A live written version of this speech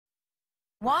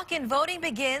Walk-in voting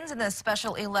begins in the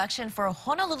special election for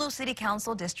Honolulu City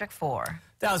Council District 4.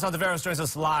 Dallas Hontiveros joins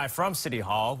us live from City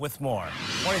Hall with more.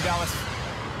 Morning, Dallas.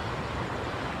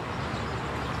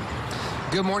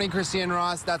 Good morning, Christy and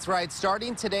Ross. That's right.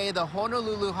 Starting today, the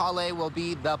Honolulu Hale will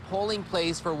be the polling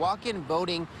place for walk-in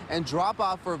voting and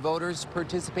drop-off for voters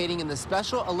participating in the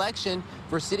special election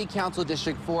for City Council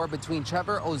District 4 between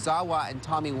Trevor Ozawa and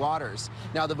Tommy Waters.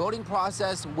 Now, the voting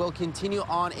process will continue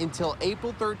on until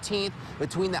April 13th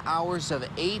between the hours of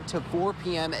 8 to 4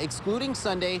 p.m., excluding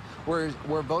Sunday, where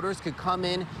voters could come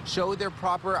in, show their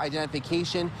proper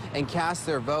identification, and cast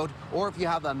their vote. Or if you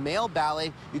have a mail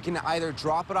ballot, you can either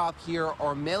drop it off here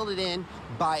or mail it in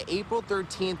by April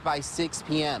 13th by 6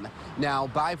 p.m. Now,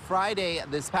 by Friday,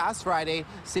 this past Friday,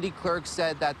 City Clerk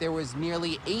said that there was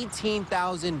nearly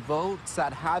 18,000 votes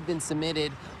that have been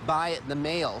submitted by the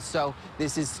mail. So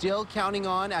this is still counting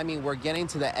on. I mean, we're getting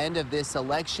to the end of this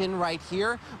election right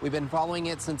here. We've been following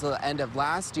it since the end of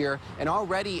last year. And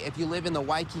already, if you live in the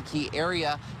Waikiki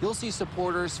area, you'll see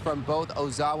supporters from both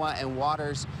Ozawa and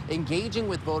Waters engaging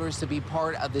with voters to be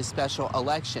part of this special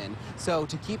election. So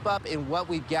to keep up in what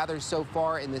we've gathered so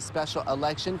far in this special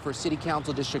election for City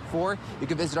Council District 4, you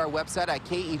can visit our website at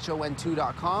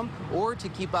khon2.com, or to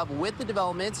keep up with the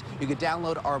developments, you can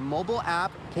download our mobile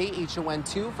app,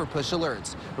 KHON2, for push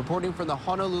alerts. Reporting from the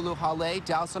Honolulu Hale,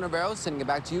 Dallas Hontiveros, sending it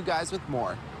back to you guys with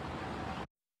more.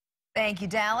 Thank you,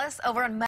 Dallas. Over on